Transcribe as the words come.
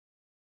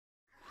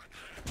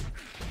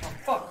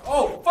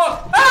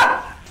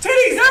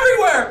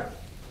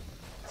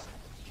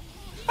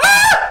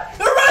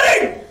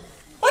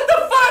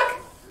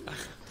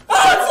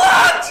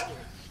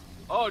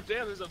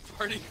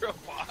party girl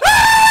boss.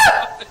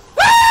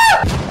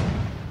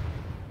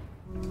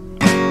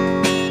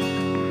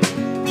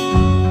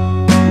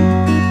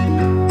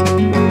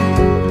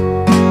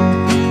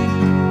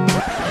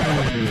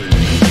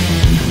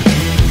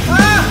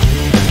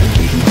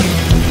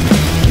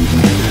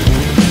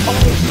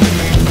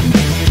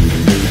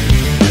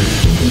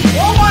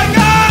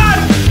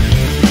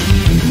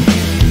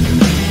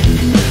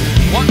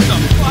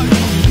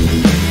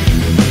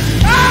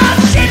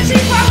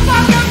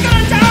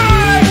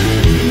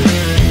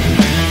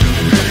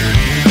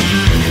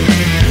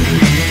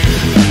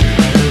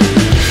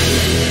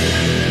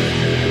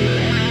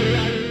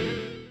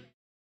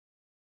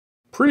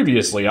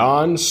 Previously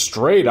on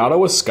Straight Outta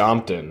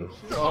Wiscompton.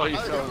 Oh, he's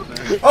over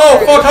there.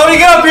 Oh fuck, how did he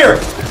get up here?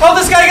 How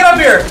did this guy get up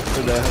here?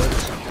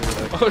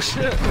 Oh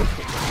shit.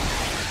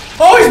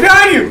 Oh, he's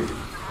behind you!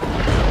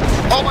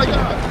 Oh my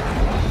god!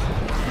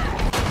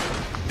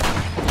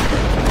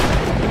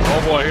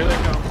 Oh boy, here they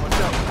come. Watch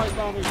out, fight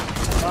bombing.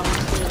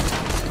 Bombing stairs.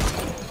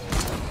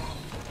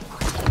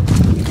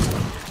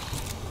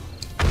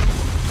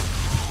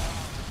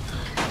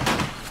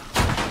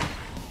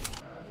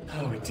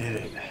 Oh, we did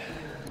it.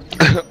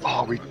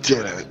 Oh, we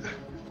did it.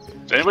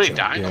 Did anybody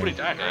die? Nobody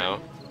died, right?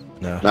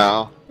 No.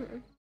 No.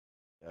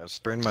 Yeah, I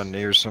sprained my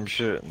knee or some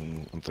shit,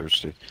 and I'm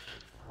thirsty.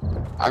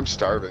 I'm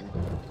starving.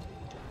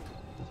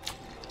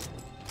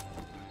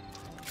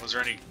 Was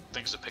there any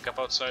things to pick up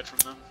outside from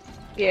them?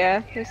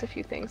 Yeah, there's a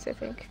few things, I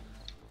think.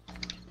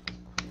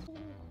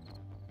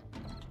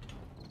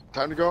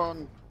 Time to go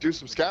and do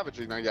some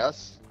scavenging, I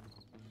guess.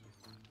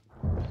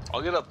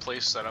 I'll get a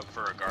place set up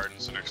for a garden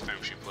so next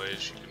time she plays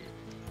she can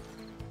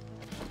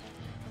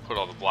put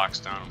all the blocks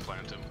down and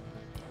plant them.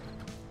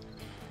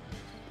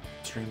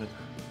 Streaming.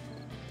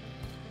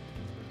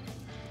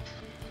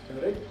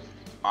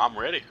 I'm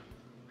ready.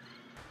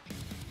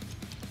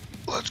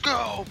 Let's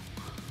go!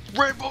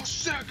 Rainbow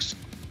Six!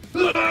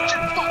 Let's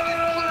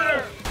fucking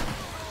clear!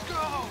 Let's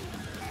go!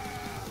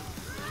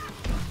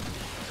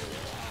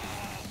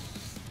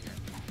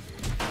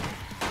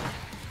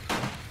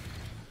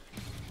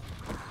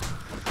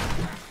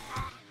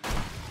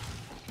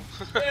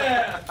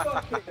 Yeah,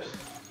 fuck it.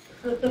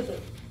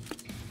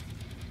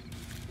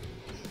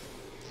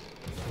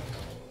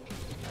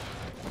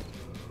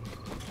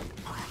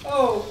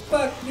 Oh,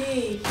 fuck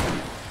me.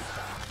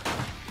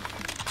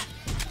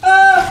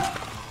 Ah!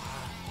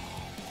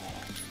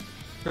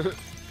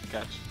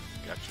 Gotcha.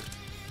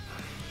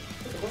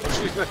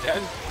 Oh, she's not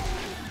dead.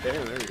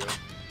 Damn, there you go.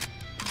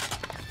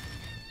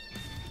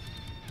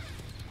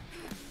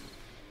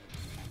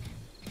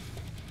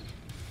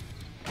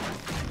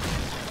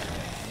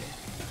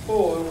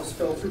 Oh, I almost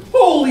fell through.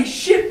 Holy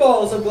shit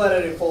balls! I'm glad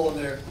I didn't fall in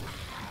there.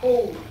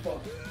 Holy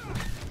fuck.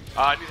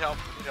 I need help.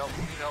 Need help.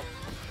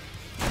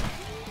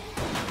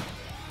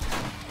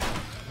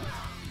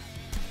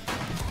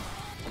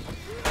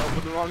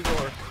 Open the wrong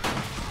door.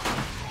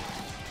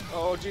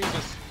 Oh,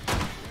 Jesus.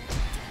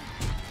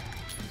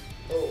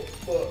 Oh,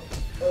 fuck.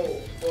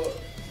 Oh, fuck.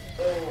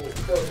 Oh,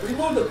 fuck.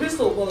 Reload the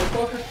pistol,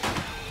 motherfucker.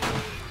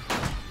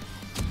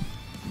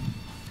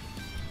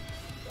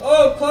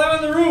 Oh, climb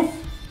on the roof.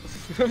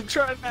 I'm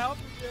trying to help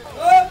you.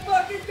 Oh,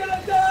 fuck, he's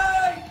gonna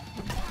die.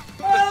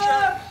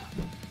 Ah!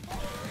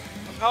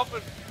 I'm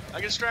helping.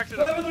 I get distracted.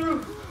 Climb on the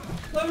roof.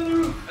 Climb on the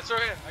roof. That's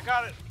right. I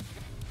got it.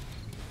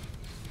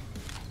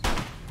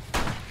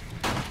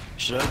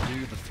 Should I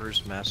do the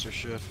first master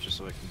shift just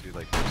so I can do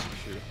like basic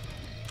shit?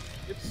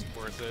 It's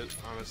worth it,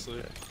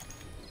 honestly.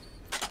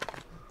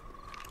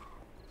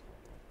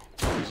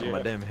 So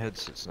my damn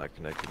headset's not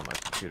connected to my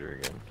computer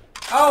again.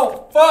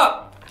 Oh,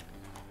 fuck.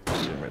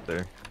 See him right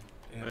there.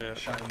 Yeah.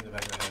 Shot you in the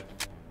back of the head.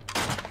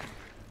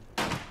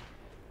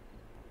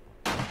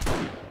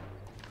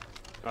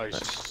 Oh, he's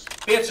just...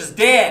 Bitch is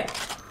dead.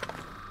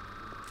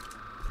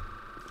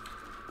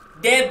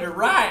 Dead to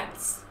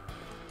rights.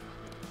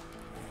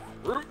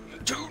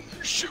 Rootin' tootin'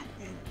 shootin'.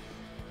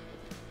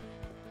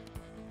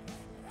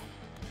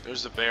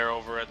 There's the bear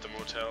over at the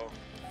motel.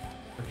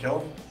 We kill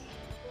him?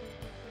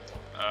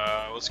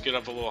 Let's get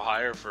up a little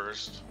higher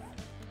first.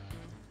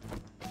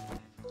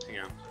 Hang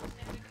on.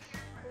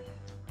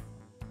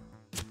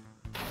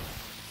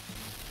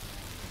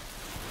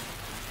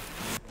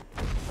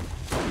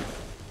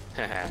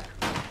 Haha.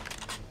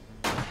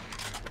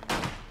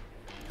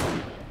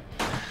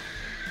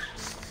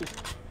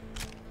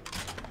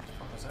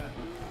 What was that?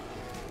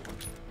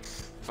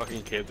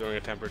 Fucking kid throwing a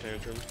temper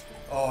tantrum.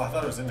 Oh, I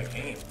thought it was in the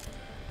game.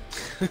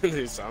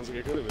 It sounds like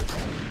it could have been.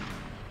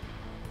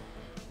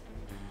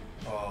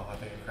 Oh, I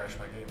think it crashed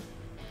my game.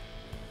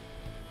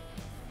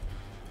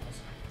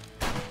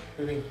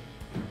 Moving.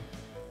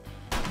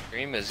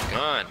 Dream is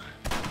gone.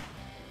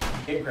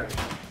 Game crash.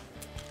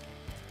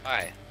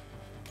 Hi.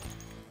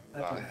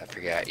 Oh, I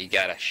forgot. You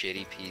got a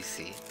shitty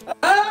PC.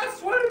 I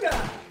swear to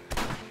God!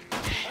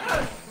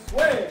 I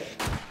swear!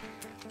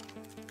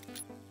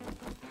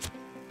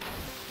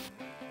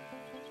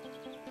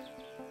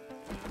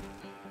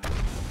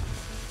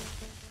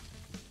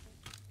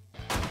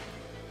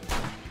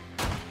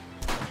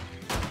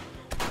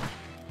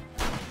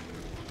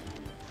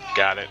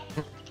 Got it.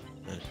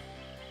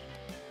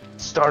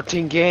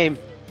 Starting game.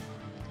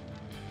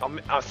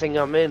 I think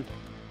I'm in.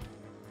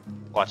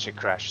 Watch it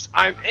crash.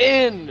 I'm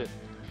in!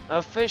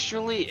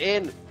 Officially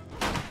in!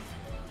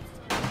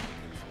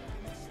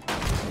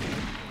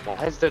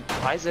 Why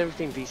is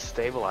everything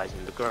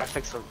destabilizing? The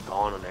graphics are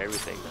gone on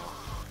everything now.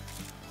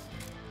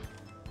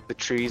 The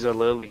trees are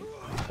literally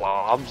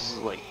blobs,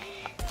 like,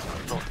 I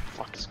don't know what the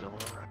fuck is going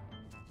on.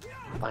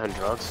 Am I on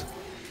drugs?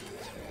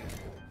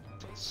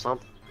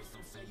 Something.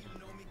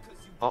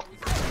 Oh,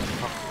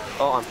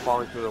 I'm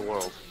falling through the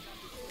world.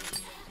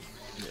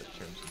 Yeah,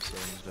 turn some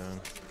settings down.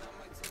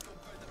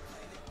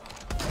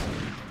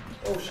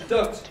 Oh, she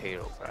ducked.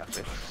 Potato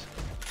graphics.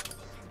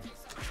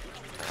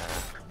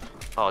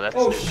 Oh, that's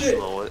Oh, as shit.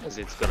 slow as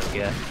it's gonna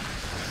get.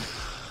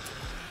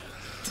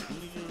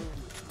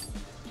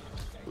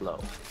 Low.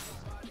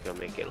 Gonna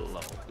make it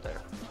low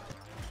there.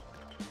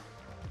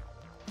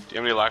 Do you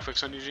have any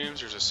lockpicks on you,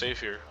 James? There's a safe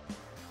here.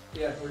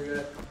 Yeah, we're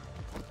good.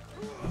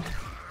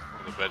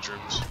 In the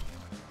bedrooms.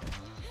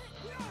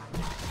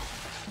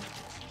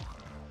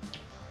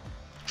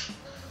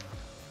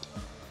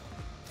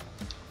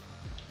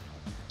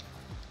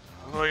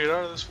 Oh, get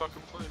out of this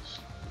fucking place.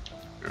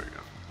 There we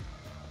go.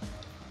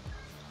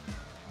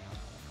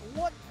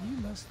 What? You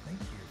must think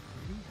you're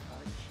pretty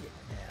hot shit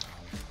now.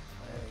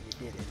 Well, you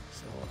did it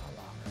so long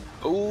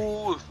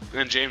ago. Ooh,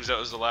 and James, that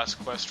was the last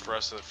quest for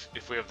us.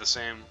 If we have the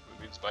same,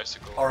 it means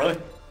bicycle. Oh, really?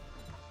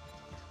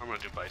 I'm gonna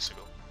do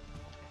bicycle.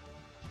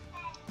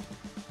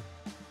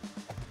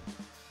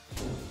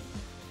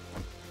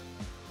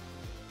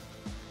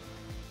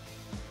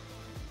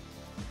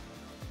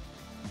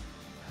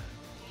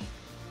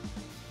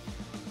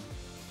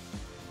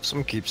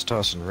 Someone keeps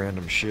tossing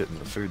random shit in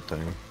the food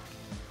thing.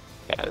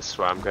 Yeah, this is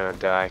where I'm gonna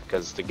die,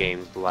 because the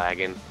game's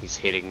lagging. He's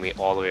hitting me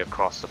all the way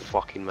across the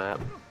fucking map.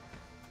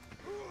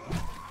 Yeah,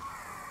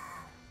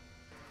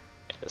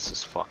 this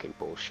is fucking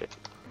bullshit.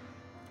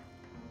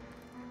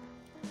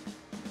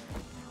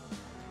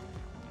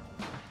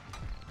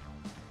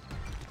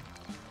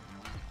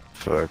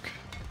 Fuck.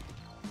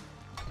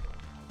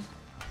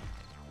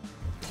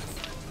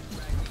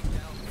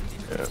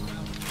 Yeah.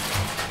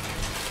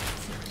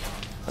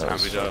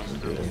 Zombie dog.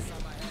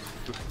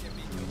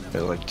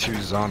 Yeah, like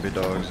 2 zombie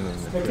dogs and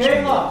then they push Hey, me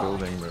in the Kayla!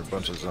 building where a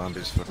bunch of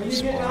zombies When fucking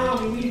you get spawn.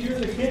 down, we need you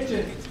in the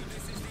kitchen.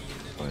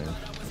 Oh, yeah.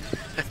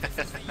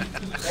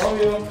 Oh,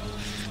 you.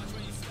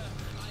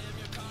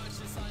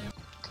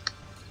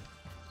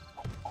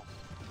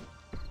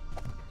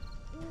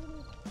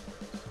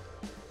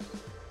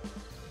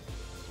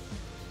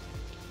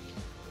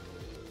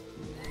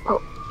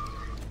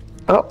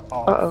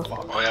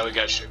 Oh yeah, we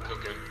got shit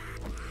cooking.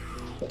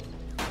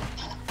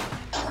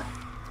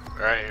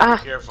 Alright,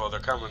 be careful, they're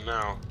coming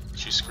now.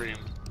 She screamed.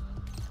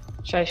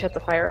 Should I shut the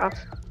fire off?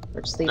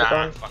 Or just leave it Nah,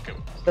 going? fuck it.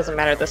 Doesn't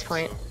matter at this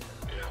point.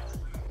 Yeah.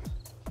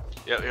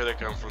 Yep, here they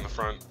come from the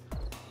front.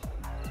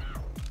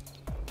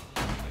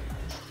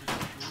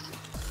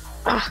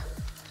 Ah,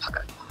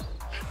 fuck.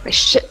 My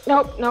shit.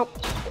 Nope,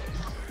 nope.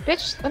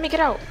 Bitch, let me get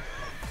out.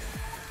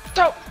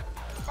 Don't.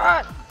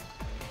 Ah,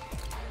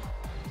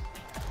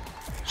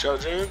 Show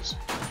James.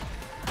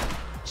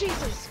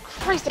 Jesus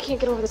Christ, I can't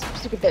get over this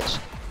stupid bitch.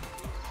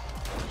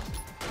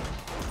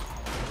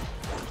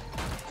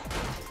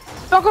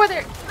 Don't go in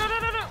there. No, no,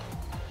 no, no.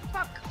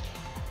 Fuck.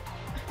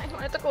 I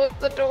wanted to close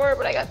the door,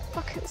 but I got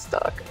fucking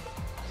stuck.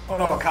 Oh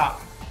no, a cop.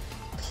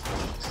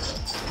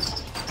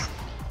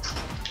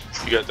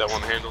 You got that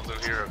one handled in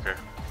here? Okay.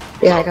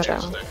 Yeah, I got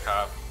that one.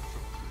 Cop.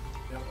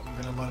 Yep,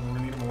 I'm gonna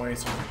lead him away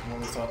so we can roll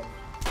this up.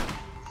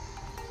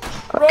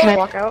 Can I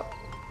walk out?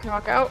 Can I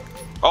walk out?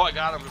 Oh, I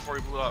got him before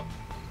he blew up.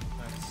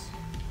 Nice.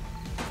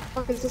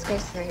 What is this guy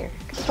sitting here?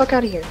 Get the fuck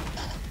out of here.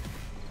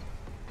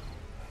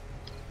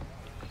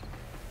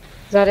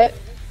 Is that it?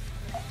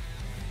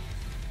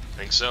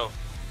 Think so.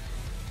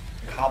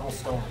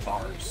 Cobblestone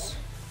bars.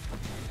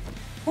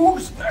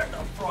 Who's there in the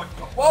front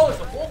door? Well, there's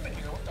a wolf in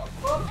here. What the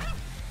fuck?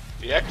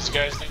 Yeah, because you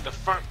guys leave the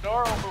front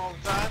door open all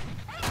the time.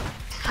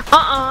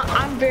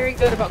 I'm very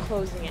good about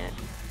closing it.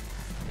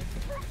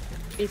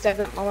 Except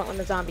the moment when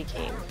the zombie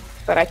came.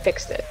 But I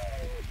fixed it.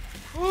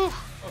 Whew.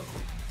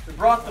 They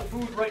brought the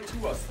food right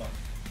to us, though.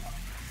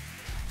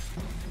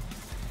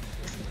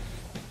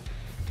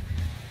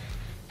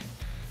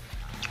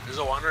 There's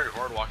a wandering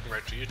horde walking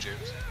right to you,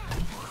 James.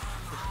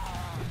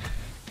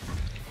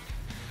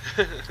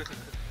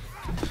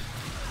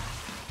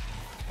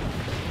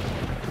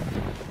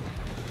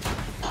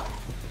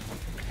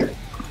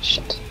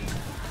 Shit.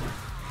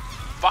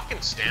 Fucking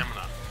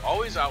stamina.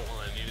 Always out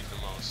when I need it the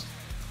most.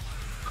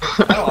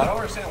 I don't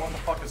understand what the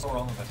fuck is so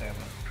wrong with my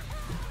stamina.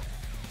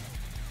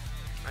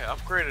 I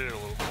upgraded it a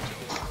little bit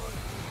too.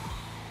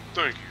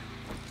 Thank you.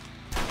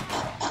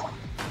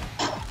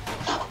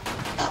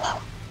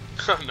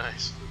 Oh,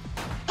 nice.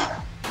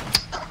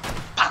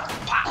 Pop,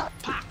 pop,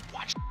 pop.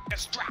 Watch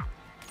this drop.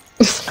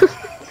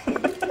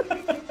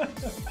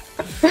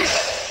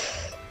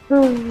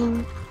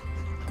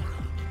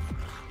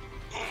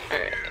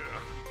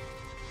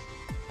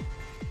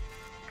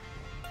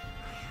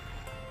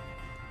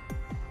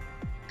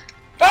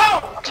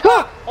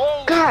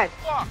 Oh, God!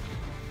 Fuck.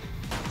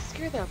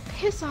 scare the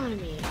piss out of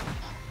me.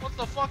 What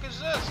the fuck is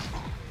this?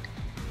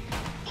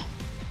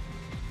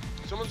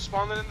 Someone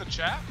spawned it in the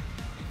chat?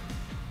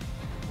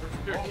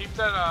 Here, keep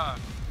that,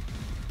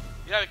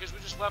 yeah, because we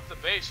just left the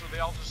base, so they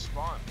all just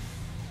spawn.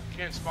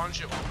 Can't spawn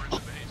shit while we're in the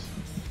base.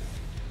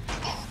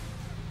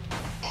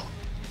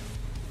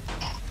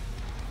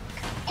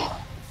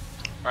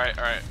 Alright,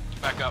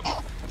 back up.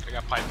 I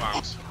got pipe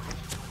bombs.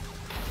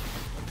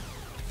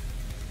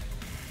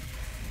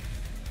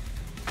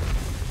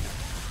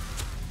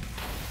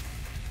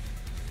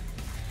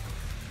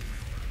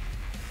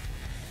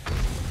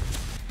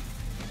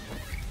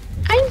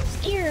 I'm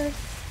scared.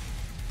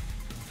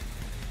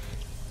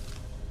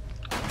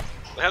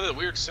 They have that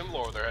weird symbol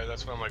over their head,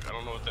 that's why I'm like, I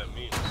don't know what that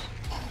means.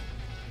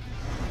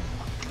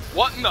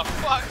 What in the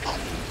fuck?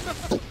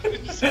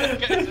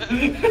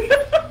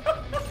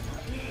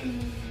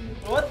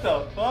 What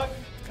the fuck?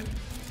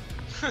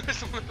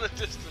 There's one in the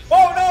distance.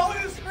 Oh no, look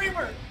at the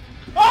screamer!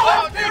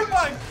 Oh, that's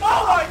terrifying!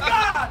 Oh my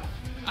god!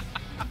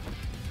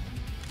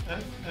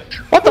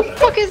 What the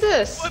fuck is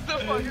this? What the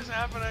fuck is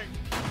happening?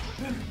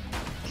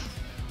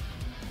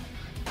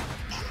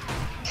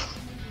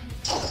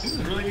 This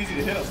is really easy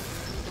to hit him.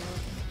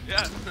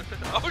 Yeah.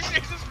 Oh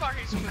Jesus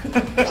fucking.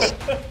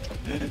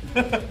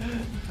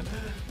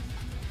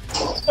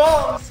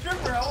 Oh, the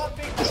stripper! I want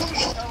big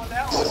boobies. I want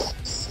that one.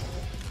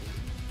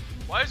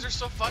 Why is there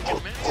so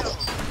fucking many of them?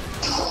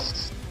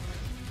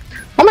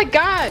 Oh my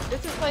god,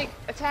 this is like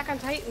Attack on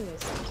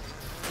Titans.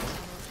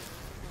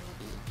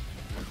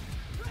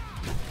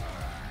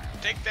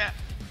 Take that.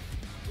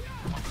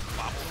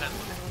 Bobblehead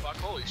looking fuck.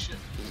 Holy shit.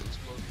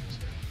 Explosions.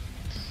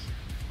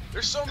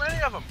 There's so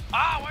many of them.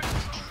 Ah, why is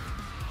there so many?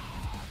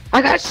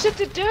 I got shit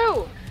to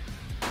do!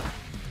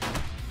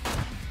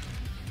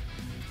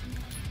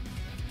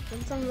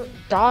 Get some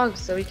dogs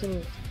so we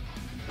can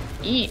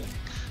eat.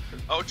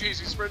 Oh jeez,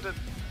 he sprinted.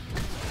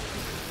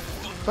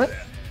 What?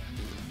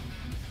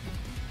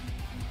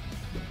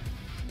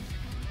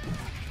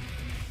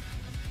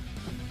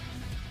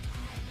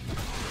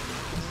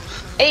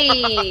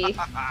 Hey!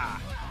 Yeah,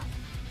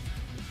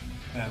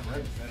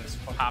 right. That is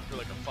fucking. Popped her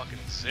like a fucking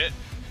zit.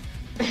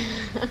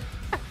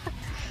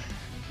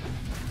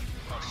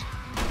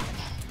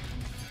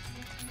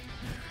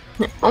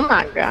 Oh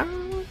my god.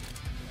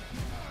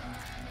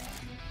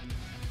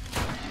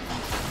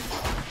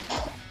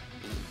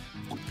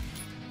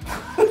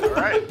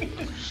 Alright.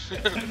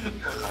 What the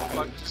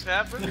fuck just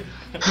happened?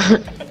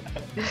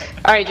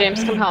 Alright,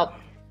 James, come help.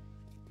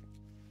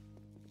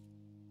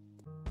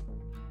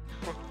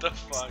 What the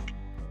fuck?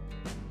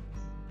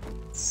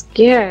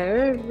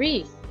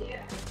 Scary.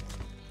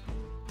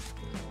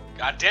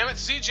 God damn it,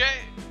 CJ!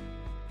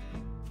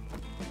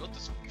 Built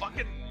this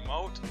fucking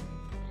moat.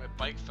 My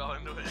bike fell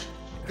into it.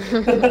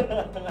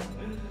 That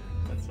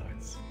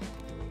sucks.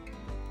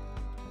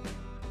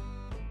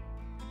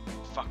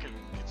 Fucking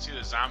can see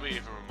the zombie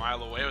from a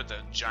mile away with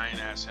that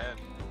giant ass head.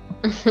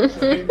 Does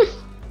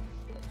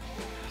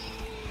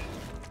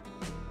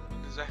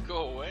that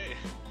go away?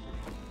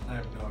 I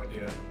have no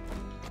idea.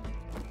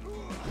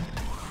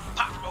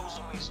 Pop goes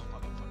the weasel,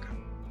 motherfucker.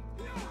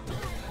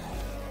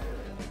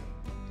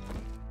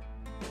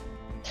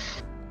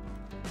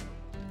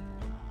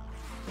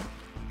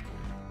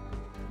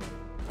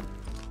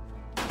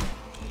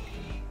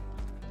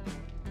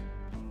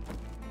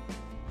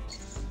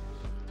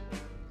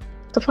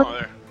 The fuck? Oh,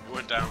 there. It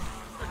went down.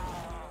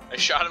 I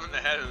shot him in the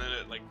head and then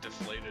it, like,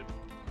 deflated.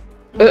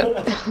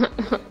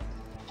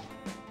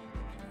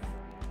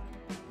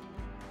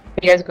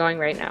 You guys going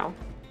right now?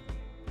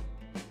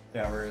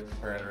 Yeah, we're at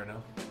it right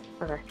now.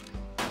 Okay.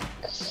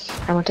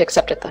 I want to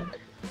accept it then.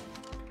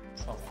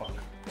 Oh fuck.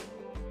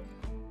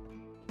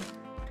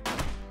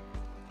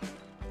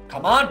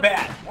 Come on,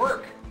 Bat!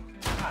 Work!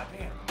 God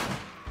damn.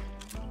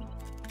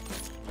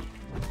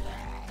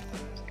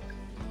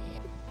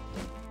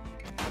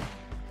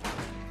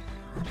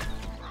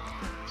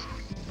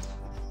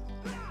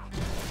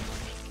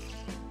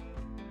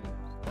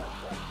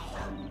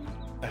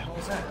 The hell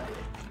is that?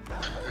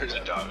 There's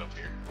a dog up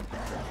here.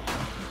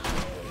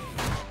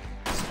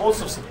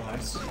 Explosive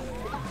supplies.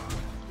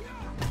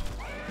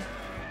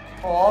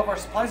 Oh, all of our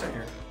supplies are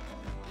here.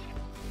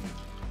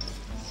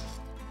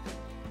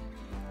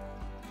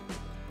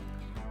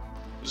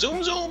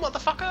 Zoom zoom,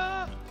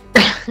 motherfucker!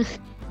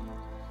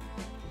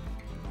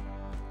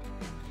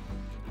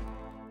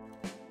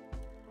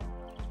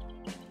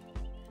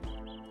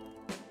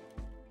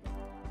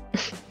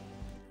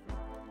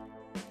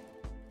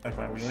 Like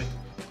my wheelie?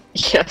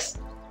 Yes.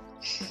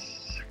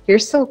 You're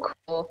so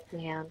cool,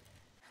 man.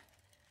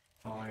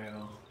 Oh, I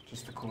know.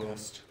 Just the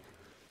coolest.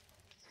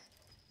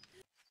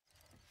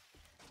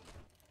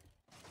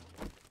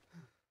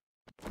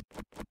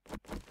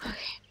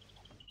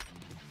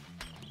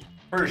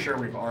 Pretty sure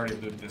we've already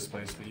looted this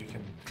place, but you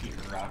can keep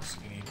the rocks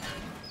if you need.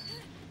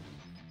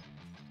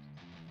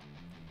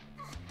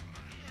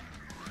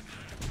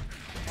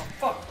 Oh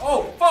fuck!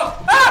 Oh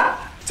fuck!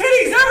 Ah!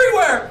 Titties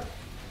everywhere!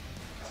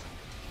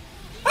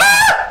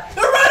 Ah!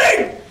 They're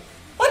running!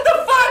 What the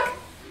fuck?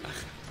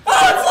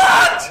 Oh, it's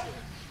locked!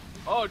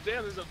 Oh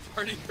damn, there's a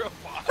party girl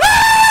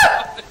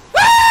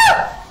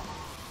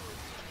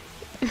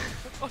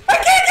I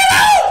can't get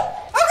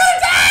out! I'm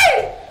gonna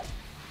die!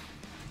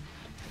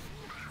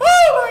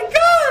 Oh my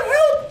god,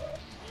 help!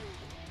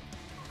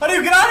 How do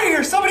you get out of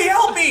here? Somebody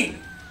help me!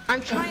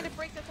 I'm trying to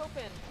break this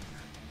open.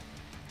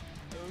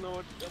 I don't know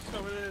what's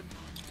coming in.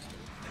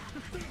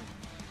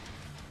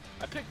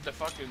 I picked the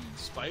fucking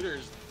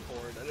spiders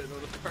board. I didn't know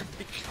the party.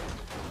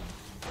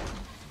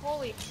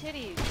 Holy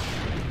titties.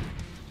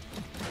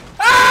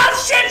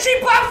 Ah, shit, she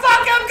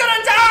fuck, I'm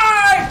gonna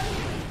die!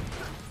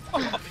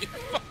 What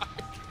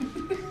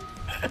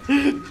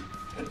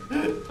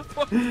the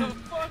fuck was that?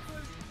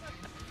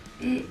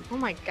 Oh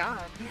my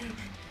god.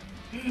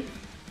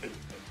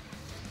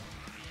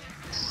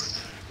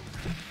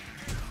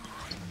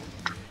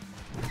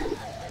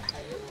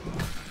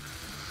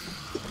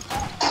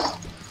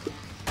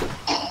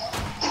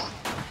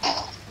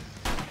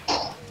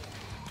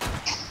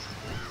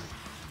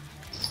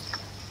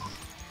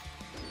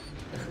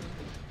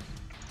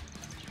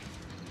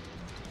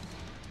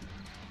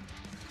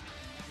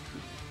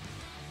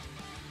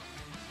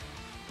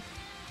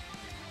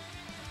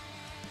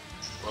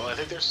 Well, I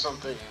think there's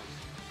something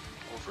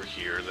over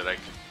here that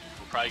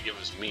will probably give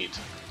us meat.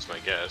 That's my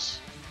guess.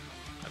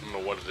 I don't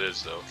know what it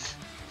is though.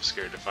 I'm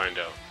scared to find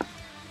out.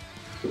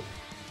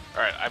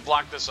 Alright, I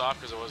blocked this off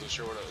because I wasn't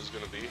sure what it was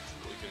going to be. We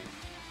can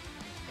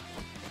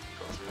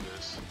go through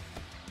this.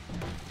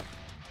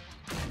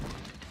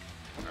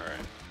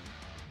 Alright.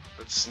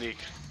 Let's sneak.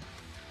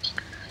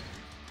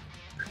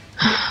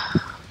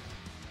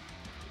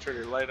 Turn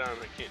your light on,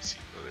 I can't see.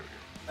 Oh, there we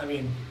go. I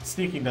mean,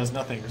 sneaking does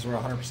nothing because we're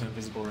 100%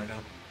 visible right now.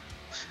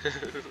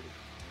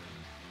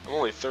 I'm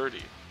only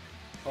 30.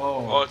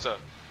 Oh. Oh, it's a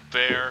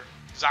bear.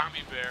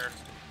 Zombie bear.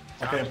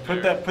 Okay,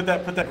 Zombie bear. put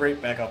that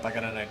grate back up. I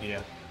got an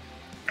idea.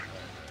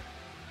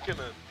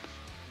 Gonna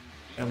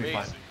That'll be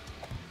fine. amazing.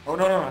 Oh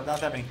no,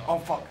 not that many. Oh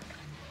fuck.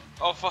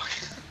 Oh fuck.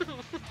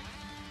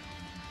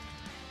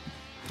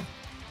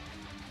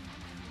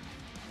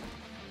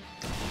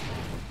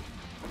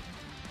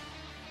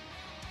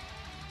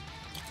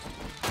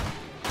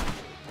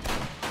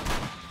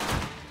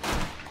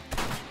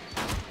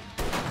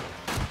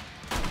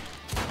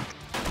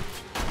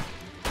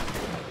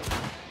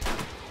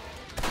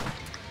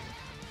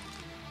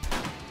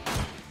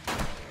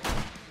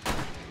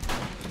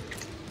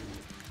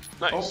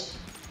 Nice. Oh.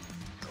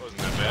 That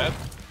wasn't that bad.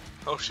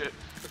 Oh shit.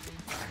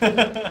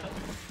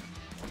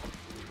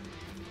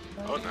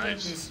 Oh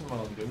nice.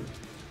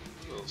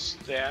 Little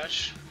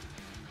stash.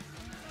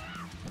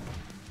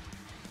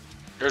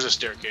 There's a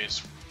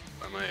staircase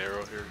by my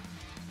arrow here.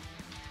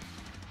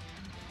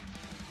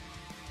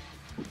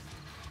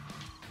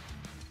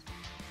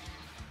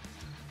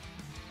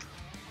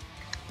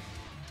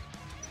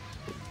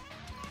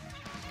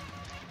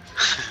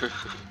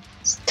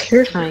 It's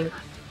terrifying.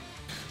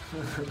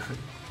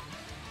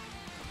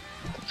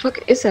 The fuck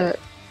is that?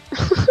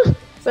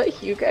 Is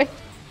that you guys?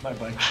 My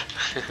bike.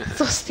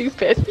 So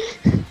stupid.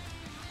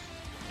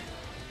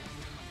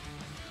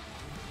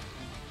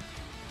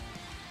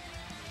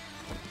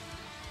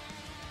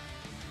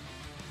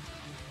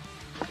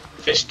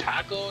 Fish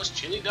tacos,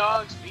 chili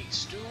dogs, meat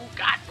stew,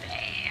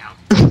 goddamn!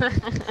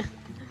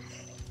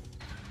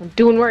 I'm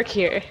doing work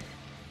here.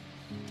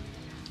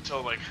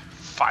 Until like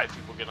 5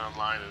 people get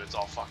online and it's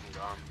all fucking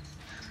gone.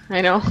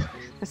 I know.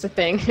 That's the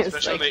thing. It's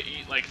Especially like, when they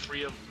eat like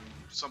 3 of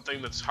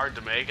something that's hard to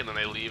make and then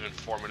they leave and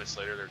 4 minutes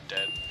later they're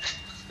dead.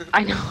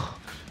 I know.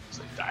 Because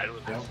they died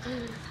with a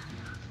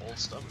full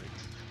stomach.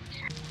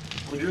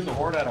 We're doing the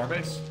horde at our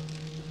base.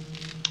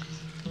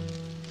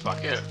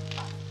 Fuck it.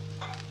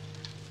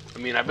 I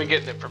mean, I've been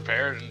getting it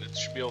prepared and it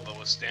should be able to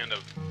withstand a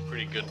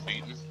pretty good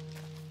beating.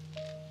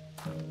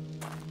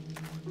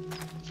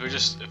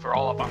 If we're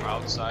all up on the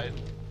outside,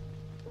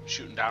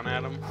 shooting down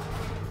at them.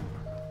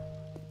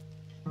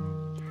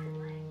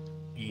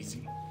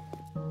 Easy.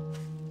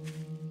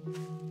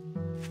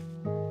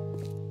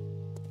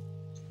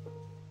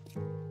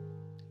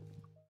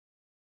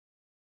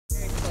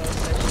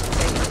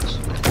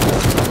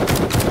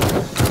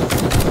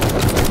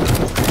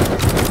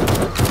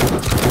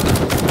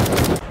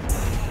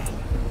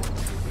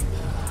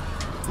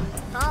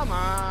 come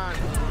on.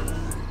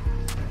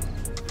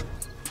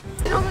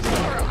 Oh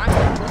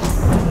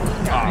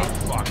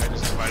fuck, I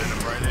just invited him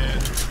right in.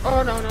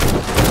 Oh no.